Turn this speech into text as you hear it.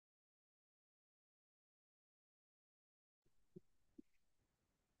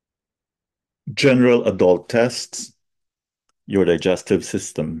General adult tests, your digestive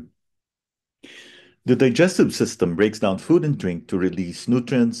system. The digestive system breaks down food and drink to release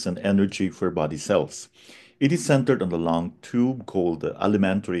nutrients and energy for body cells. It is centered on the long tube called the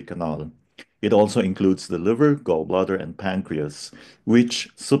alimentary canal. It also includes the liver, gallbladder, and pancreas, which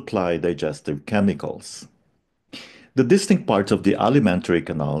supply digestive chemicals. The distinct parts of the alimentary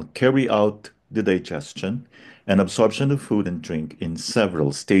canal carry out the digestion and absorption of food and drink in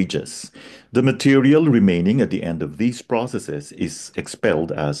several stages. The material remaining at the end of these processes is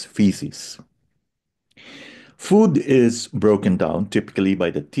expelled as feces. Food is broken down typically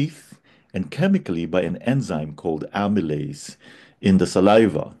by the teeth and chemically by an enzyme called amylase in the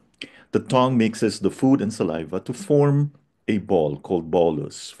saliva. The tongue mixes the food and saliva to form a ball called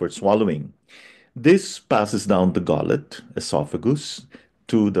bolus for swallowing. This passes down the gullet, esophagus,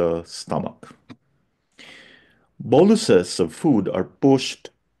 to the stomach. Boluses of food are pushed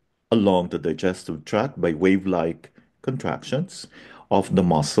along the digestive tract by wave-like contractions of the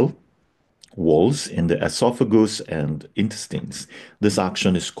muscle walls in the esophagus and intestines. This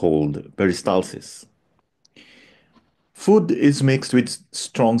action is called peristalsis. Food is mixed with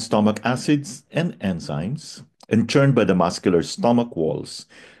strong stomach acids and enzymes and churned by the muscular stomach walls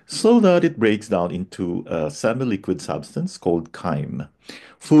so that it breaks down into a semi-liquid substance called chyme.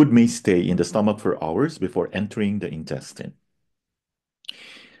 Food may stay in the stomach for hours before entering the intestine.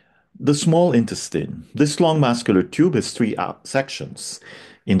 The small intestine. This long muscular tube has three sections.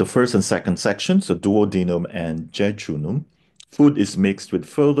 In the first and second sections, the duodenum and jejunum, food is mixed with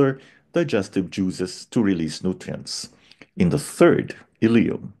further digestive juices to release nutrients. In the third,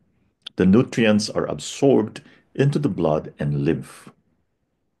 ileum, the nutrients are absorbed into the blood and lymph.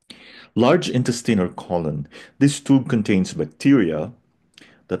 Large intestine or colon. This tube contains bacteria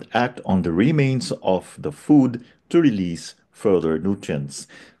that act on the remains of the food to release further nutrients.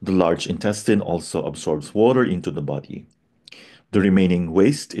 The large intestine also absorbs water into the body. The remaining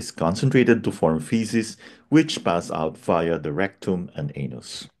waste is concentrated to form feces, which pass out via the rectum and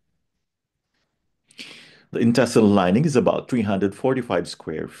anus. The intestinal lining is about 345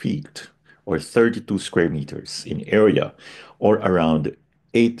 square feet, or 32 square meters in area, or around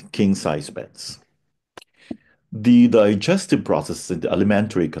 8 king-size beds. The digestive processes in the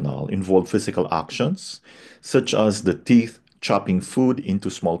alimentary canal involve physical actions, such as the teeth chopping food into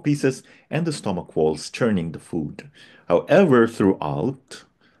small pieces and the stomach walls churning the food. However, throughout,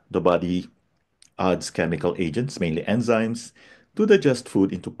 the body adds chemical agents, mainly enzymes, to digest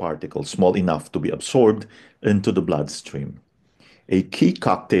food into particles small enough to be absorbed into the bloodstream. A key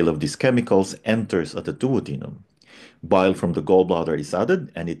cocktail of these chemicals enters at the duodenum. Bile from the gallbladder is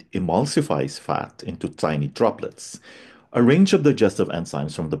added and it emulsifies fat into tiny droplets. A range of digestive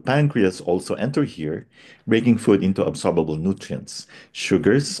enzymes from the pancreas also enter here, breaking food into absorbable nutrients,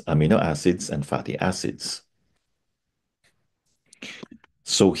 sugars, amino acids, and fatty acids.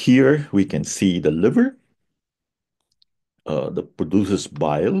 So here we can see the liver that produces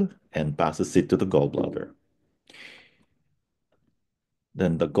bile and passes it to the gallbladder.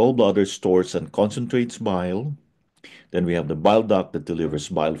 Then the gallbladder stores and concentrates bile. Then we have the bile duct that delivers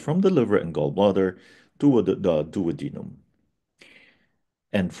bile from the liver and gallbladder to the duodenum.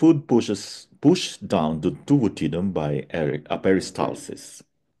 And food pushed down the duodenum by a peristalsis.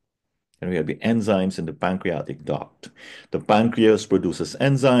 And we have the enzymes in the pancreatic duct. The pancreas produces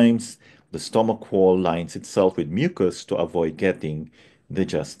enzymes. The stomach wall lines itself with mucus to avoid getting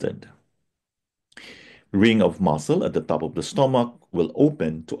digested. Ring of muscle at the top of the stomach will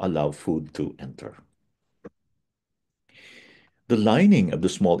open to allow food to enter. The lining of the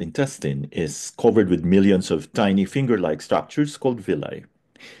small intestine is covered with millions of tiny finger-like structures called villi.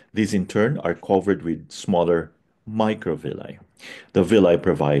 These in turn are covered with smaller microvilli. The villi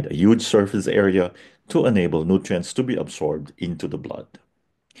provide a huge surface area to enable nutrients to be absorbed into the blood.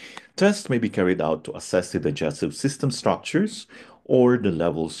 Tests may be carried out to assess the digestive system structures or the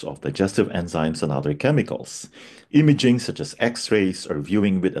levels of digestive enzymes and other chemicals. Imaging, such as X-rays or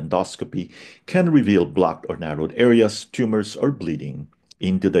viewing with endoscopy, can reveal blocked or narrowed areas, tumors, or bleeding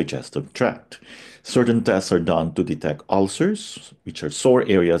in the digestive tract. Certain tests are done to detect ulcers, which are sore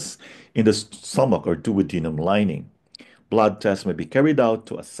areas in the stomach or duodenum lining. Blood tests may be carried out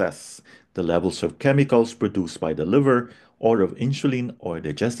to assess the levels of chemicals produced by the liver or of insulin or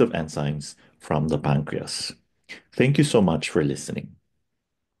digestive enzymes from the pancreas. Thank you so much for listening.